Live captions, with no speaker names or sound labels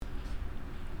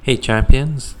Hey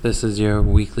champions, this is your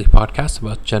weekly podcast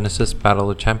about Genesis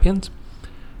Battle of Champions.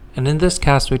 And in this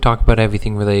cast we talk about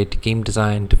everything related to game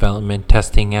design, development,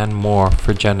 testing, and more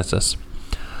for Genesis.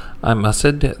 I'm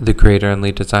Asad, the creator and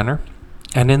lead designer.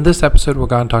 And in this episode we're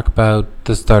going to talk about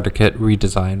the starter kit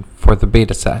redesign for the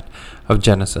beta set of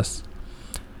Genesis.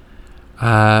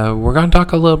 We're going to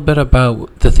talk a little bit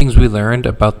about the things we learned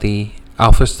about the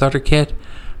alpha starter kit,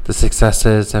 the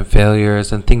successes and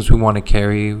failures and things we want to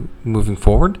carry moving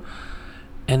forward,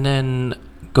 and then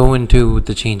go into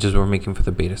the changes we're making for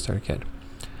the beta starter kit.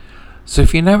 So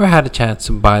if you never had a chance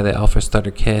to buy the alpha starter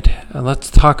kit,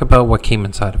 let's talk about what came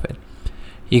inside of it.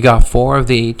 You got 4 of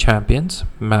the 8 champions,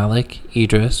 Malik,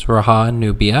 Idris, Raha, and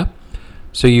Nubia.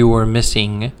 So you were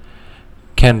missing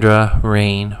Kendra,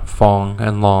 Rain, Fong,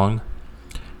 and Long.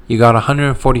 You got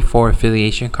 144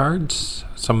 affiliation cards,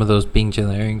 some of those being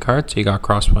Jalarian cards, so you got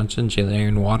Crosspunch and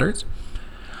Jalarian Waters,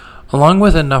 along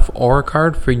with enough aura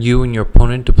card for you and your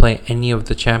opponent to play any of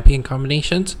the champion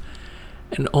combinations,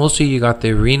 and also you got the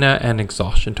arena and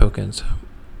exhaustion tokens.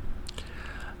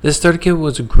 This starter kit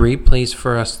was a great place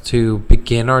for us to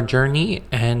begin our journey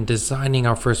and designing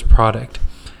our first product.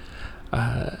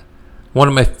 One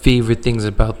of my favorite things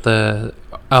about the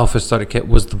Alpha starter kit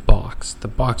was the box. The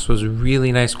box was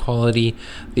really nice quality.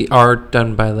 The art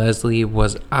done by Leslie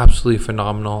was absolutely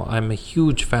phenomenal. I'm a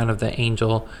huge fan of the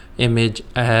angel image.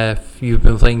 If you've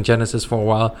been playing Genesis for a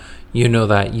while, you know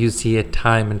that. You see it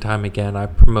time and time again. I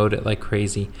promote it like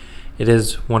crazy. It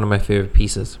is one of my favorite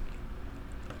pieces.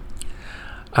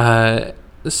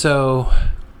 So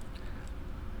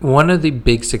one of the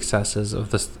big successes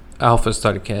of the Alpha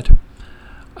starter kit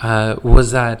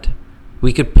was that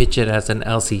we could pitch it as an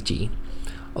LCG.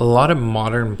 A lot of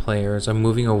modern players are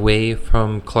moving away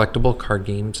from collectible card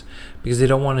games because they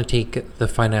don't want to take the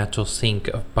financial sink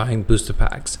of buying booster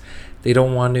packs. They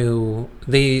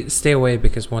stay away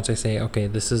because once I say, okay,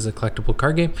 this is a collectible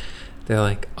card game, they're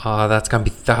like, that's going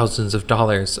to be thousands of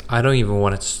dollars. I don't even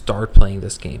want to start playing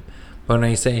this game. But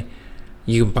when I say,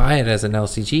 you buy it as an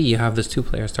LCG, you have this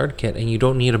 2-player starter kit, and you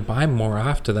don't need to buy more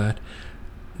after that,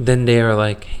 then they are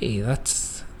like, hey, that's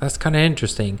kind of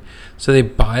interesting. So they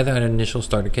buy that initial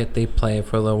starter kit, they play it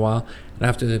for a little while, and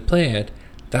after they play it,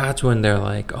 that's when they're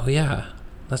like, oh yeah,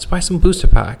 let's buy some booster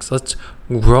packs, let's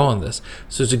grow on this.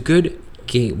 So it's a good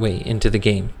gateway into the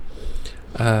game.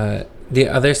 The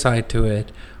other side to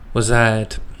it was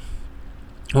that,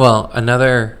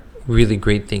 another really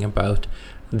great thing about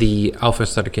the Alpha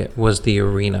starter kit was the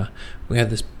arena. We had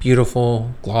this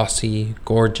beautiful, glossy,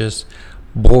 gorgeous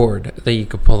board that you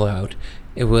could pull out.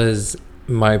 It was,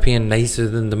 in my opinion, nicer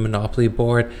than the Monopoly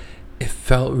board. It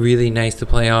felt really nice to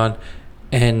play on,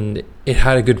 and it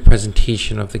had a good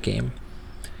presentation of the game.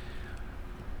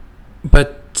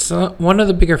 But one of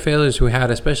the bigger failures we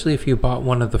had, especially if you bought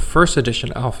one of the first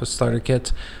edition Alpha starter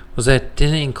kits, was that it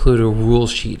didn't include a rule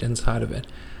sheet inside of it.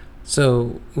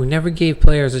 So we never gave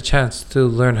players a chance to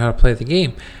learn how to play the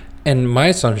game. And my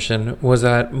assumption was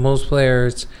that most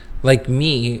players, like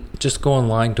me, just go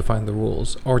online to find the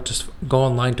rules, or just go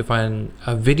online to find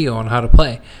a video on how to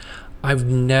play. I've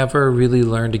never really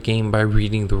learned a game by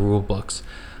reading the rule books.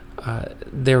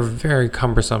 They're very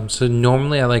cumbersome, so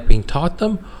normally I like being taught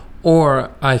them,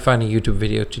 or I find a YouTube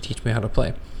video to teach me how to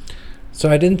play. So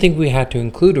I didn't think we had to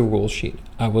include a rule sheet.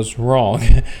 I was wrong.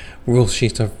 Rule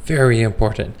sheets are very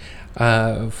important.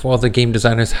 For all the game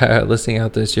designers listening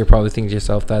out this, you're probably thinking to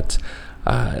yourself,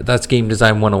 that's game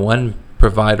design 101,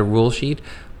 provide a rule sheet.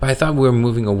 But I thought we were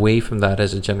moving away from that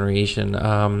as a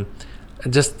generation.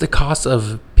 Just the cost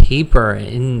of paper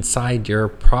inside your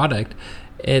product,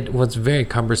 it was very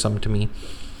cumbersome to me.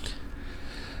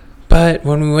 But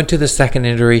when we went to the second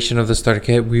iteration of the starter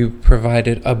kit, we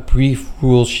provided a brief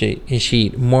rule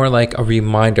sheet, more like a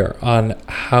reminder on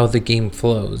how the game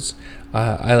flows.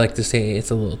 I like to say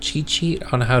it's a little cheat sheet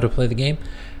on how to play the game.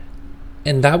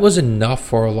 And that was enough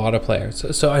for a lot of players.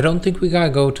 So I don't think we got to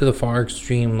go to the far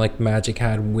extreme like Magic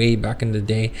had way back in the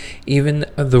day. Even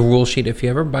the rule sheet, if you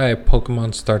ever buy a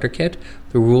Pokemon starter kit,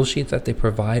 the rule sheet that they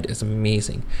provide is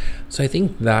amazing. So I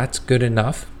think that's good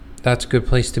enough. That's a good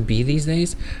place to be these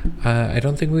days. I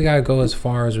don't think we got to go as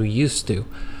far as we used to.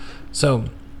 So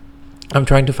I'm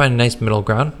trying to find a nice middle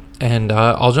ground. And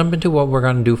I'll jump into what we're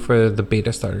going to do for the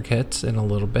beta starter kits in a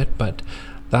little bit. But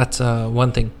that's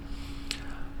one thing.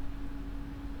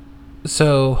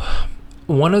 So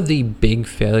one of the big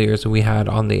failures we had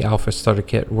on the Alpha starter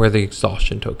kit were the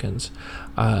exhaustion tokens.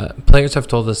 Players have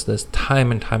told us this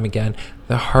time and time again.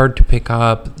 They're hard to pick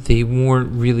up. They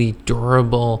weren't really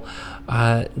durable.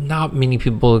 Not many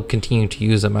people continue to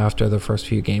use them after the first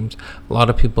few games. A lot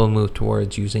of people move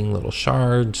towards using little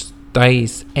shards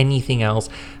dice, anything else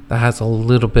that has a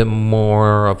little bit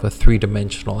more of a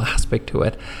three-dimensional aspect to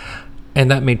it. And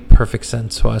that made perfect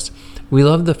sense to us. We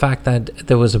love the fact that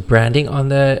there was a branding on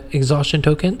the exhaustion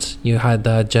tokens. You had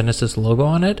the Genesis logo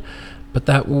on it, but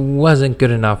that wasn't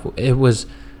good enough. It was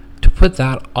to put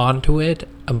that onto it,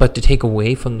 but to take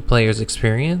away from the player's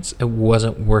experience, it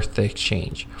wasn't worth the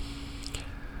exchange.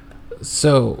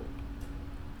 So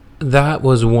that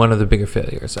was one of the bigger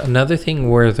failures. Another thing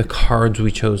were the cards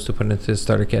we chose to put into the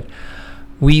starter kit.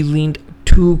 We leaned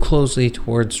too closely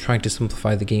towards trying to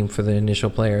simplify the game for the initial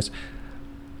players.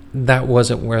 That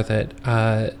wasn't worth it.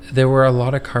 There were a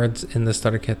lot of cards in the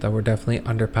starter kit that were definitely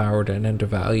underpowered and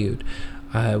undervalued.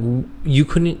 You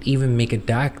couldn't even make a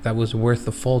deck that was worth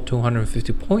the full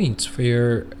 250 points for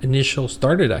your initial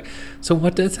starter deck. So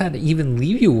what does that even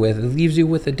leave you with? It leaves you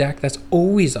with a deck that's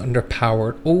always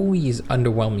underpowered, always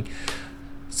underwhelming.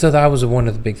 So that was one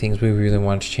of the big things we really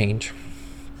wanted to change.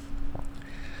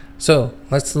 So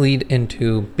let's lead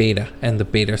into beta and the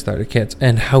beta starter kits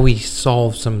and how we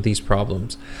solve some of these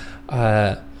problems.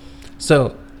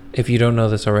 So if you don't know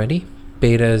this already,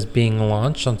 beta is being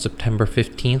launched on September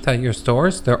 15th at your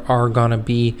stores. There are going to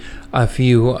be a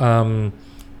few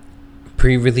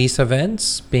pre-release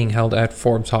events being held at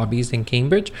Forbes Hobbies in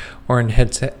Cambridge or in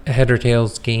Head or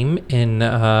Tails Game in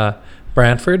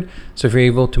Brantford. So if you're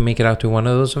able to make it out to one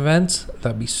of those events,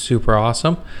 that'd be super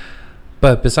awesome.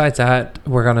 But besides that,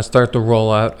 we're going to start the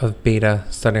rollout of beta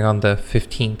starting on the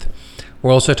 15th.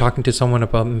 We're also talking to someone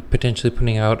about potentially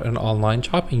putting out an online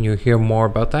shop, and you'll hear more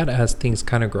about that as things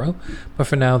kind of grow. But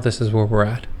for now, this is where we're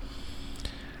at.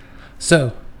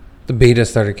 So, the beta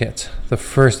starter kits. The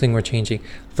first thing we're changing.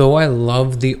 Though I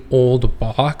love the old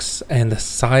box and the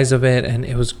size of it, and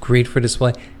it was great for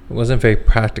display, it wasn't very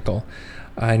practical.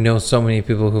 I know so many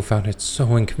people who found it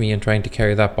so inconvenient trying to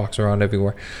carry that box around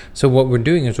everywhere. So what we're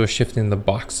doing is we're shifting the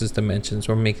box's dimensions.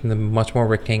 We're making them much more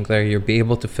rectangular. You'll be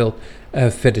able to fit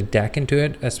a deck into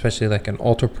it, especially like an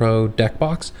Ultra Pro deck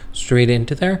box, straight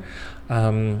into there.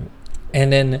 And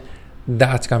then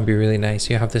that's going to be really nice.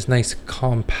 You have this nice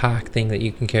compact thing that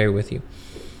you can carry with you.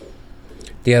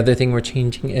 The other thing we're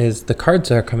changing is the cards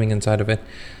that are coming inside of it.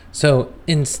 So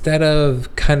instead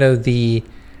of kind of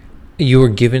you were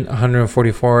given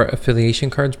 144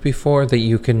 affiliation cards before that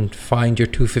you can find your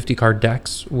 250 card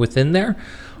decks within there,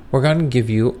 we're going to give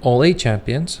you all 8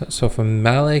 champions. So from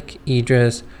Malik,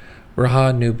 Idris,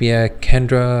 Raha, Nubia,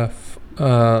 Kendra,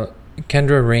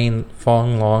 Rain,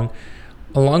 Fong Long,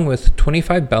 along with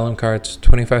 25 Bellum cards,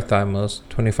 25 Thymos,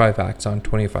 25 Axon,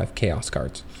 25 Chaos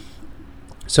cards.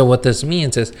 So what this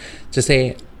means is, to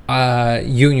say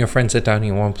you and your friend sit down and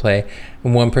you want to play,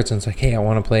 and one person's like, hey, I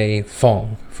want to play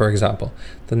Fong, for example.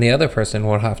 Then the other person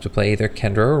will have to play either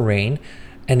Kendra or Rain,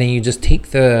 and then you just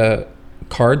take the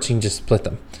cards and you just split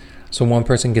them. So one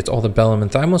person gets all the Bellum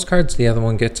and Thymos cards, the other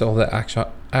one gets all the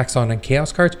Axon and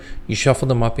Chaos cards. You shuffle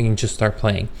them up and you just start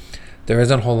playing. There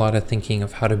isn't a whole lot of thinking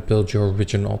of how to build your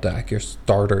original deck, your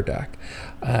starter deck.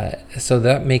 So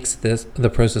that makes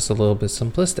the process a little bit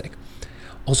simplistic.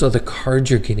 Also, the cards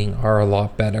you're getting are a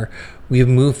lot better. We've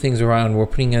moved things around. We're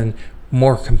putting in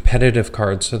more competitive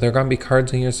cards. So there are going to be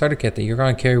cards in your starter kit that you're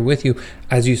going to carry with you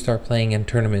as you start playing in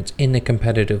tournaments in the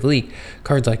competitive league.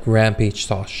 Cards like Rampage,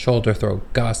 Sauce, Shoulder Throw,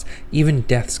 Gust, even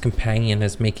Death's Companion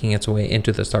is making its way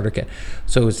into the starter kit.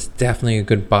 So it's definitely a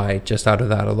good buy just out of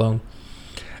that alone.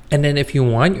 And then if you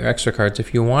want your extra cards,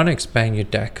 if you want to expand your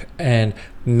deck and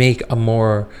make a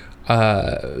more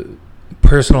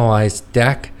personalized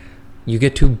deck, you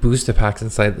get 2 booster packs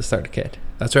inside the starter kit.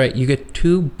 That's right, you get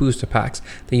 2 booster packs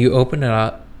that you open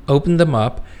them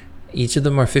up. Each of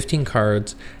them are 15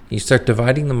 cards. You start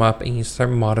dividing them up and you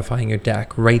start modifying your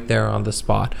deck right there on the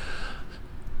spot.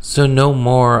 So no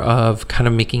more of kind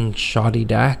of making shoddy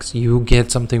decks. You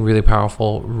get something really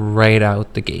powerful right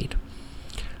out the gate.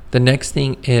 The next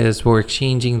thing is we're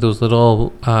exchanging those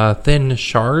little thin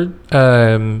shard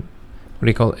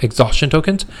exhaustion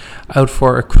tokens out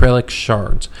for acrylic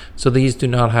shards. So these do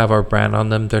not have our brand on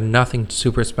them. They're nothing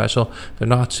super special. They're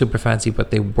not super fancy, but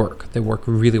they work. They work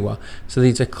really well. So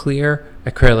these are clear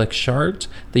acrylic shards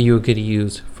that you get to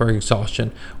use for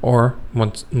exhaustion, or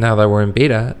now that we're in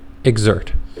beta,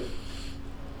 exert.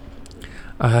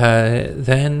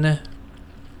 Then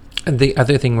the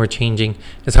other thing we're changing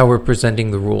is how we're presenting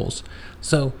the rules.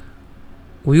 So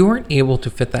we weren't able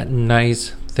to fit that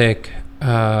nice thick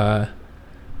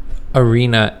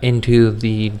arena into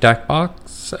the deck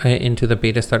box, into the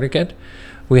beta starter kit.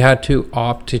 We had to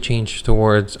opt to change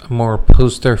towards a more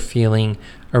poster feeling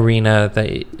arena that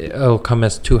it'll come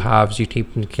as 2 halves. You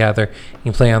tape them together,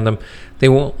 you play on them. They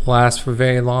won't last for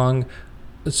very long,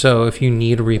 so if you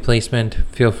need a replacement,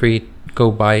 feel free,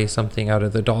 go buy something out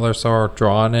of the dollar store or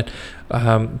draw on it.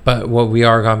 But what we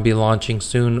are going to be launching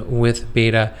soon with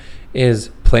beta is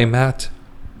playmat.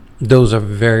 Those are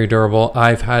very durable.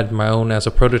 I've had my own as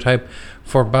a prototype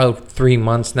for about 3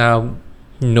 months now.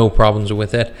 No problems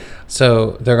with it.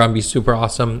 So they're going to be super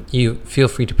awesome. You feel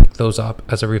free to pick those up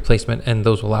as a replacement, and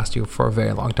those will last you for a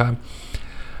very long time.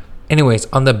 Anyways,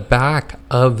 on the back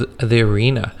of the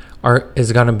arena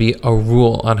is going to be a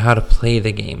rule on how to play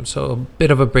the game. So a bit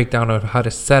of a breakdown of how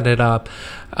to set it up,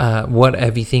 what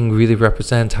everything really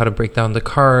represents, how to break down the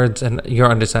cards, and your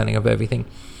understanding of everything.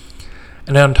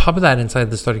 And then on top of that,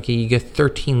 inside the starter kit, you get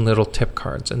 13 little tip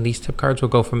cards. And these tip cards will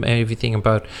go from everything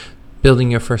about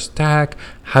building your first stack,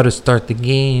 how to start the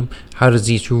game, how does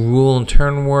each rule and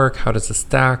turn work, how does the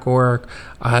stack work,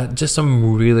 just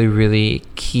some really, really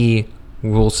key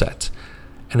rule sets.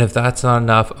 And if that's not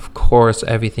enough, of course,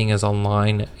 everything is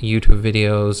online, YouTube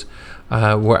videos.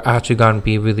 We're actually going to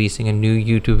be releasing a new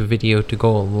YouTube video to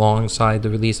go alongside the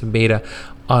release of beta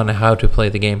on how to play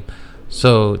the game.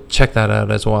 So check that out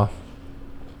as well.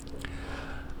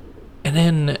 And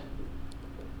then,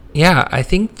 yeah, I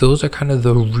think those are kind of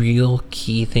the real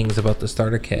key things about the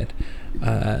starter kit.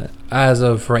 As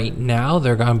of right now,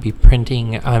 they're going to be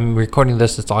printing. I'm recording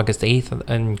this, it's August 8th,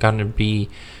 and going to be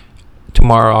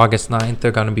tomorrow, August 9th,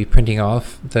 they're going to be printing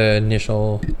off the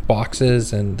initial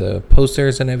boxes and the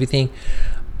posters and everything.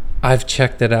 I've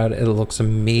checked it out. It looks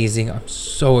amazing. I'm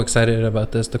so excited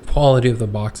about this. The quality of the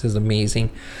box is amazing.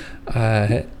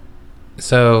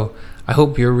 So I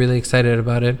hope you're really excited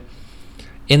about it.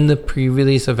 In the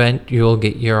pre-release event, you'll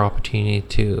get your opportunity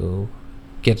to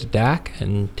get a deck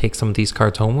and take some of these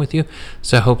cards home with you.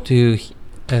 So I hope to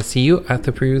see you at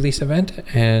the pre-release event.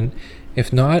 And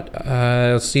if not,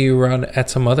 I'll see you around at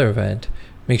some other event.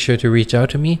 Make sure to reach out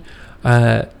to me.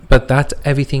 But that's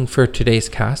everything for today's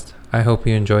cast. I hope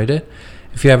you enjoyed it.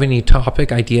 If you have any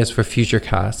topic ideas for future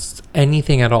casts,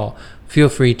 anything at all, feel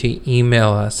free to email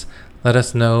us. Let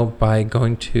us know by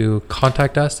going to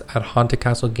contact us at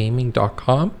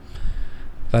hauntedcastlegaming.com.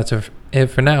 That's it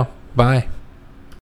for now. Bye.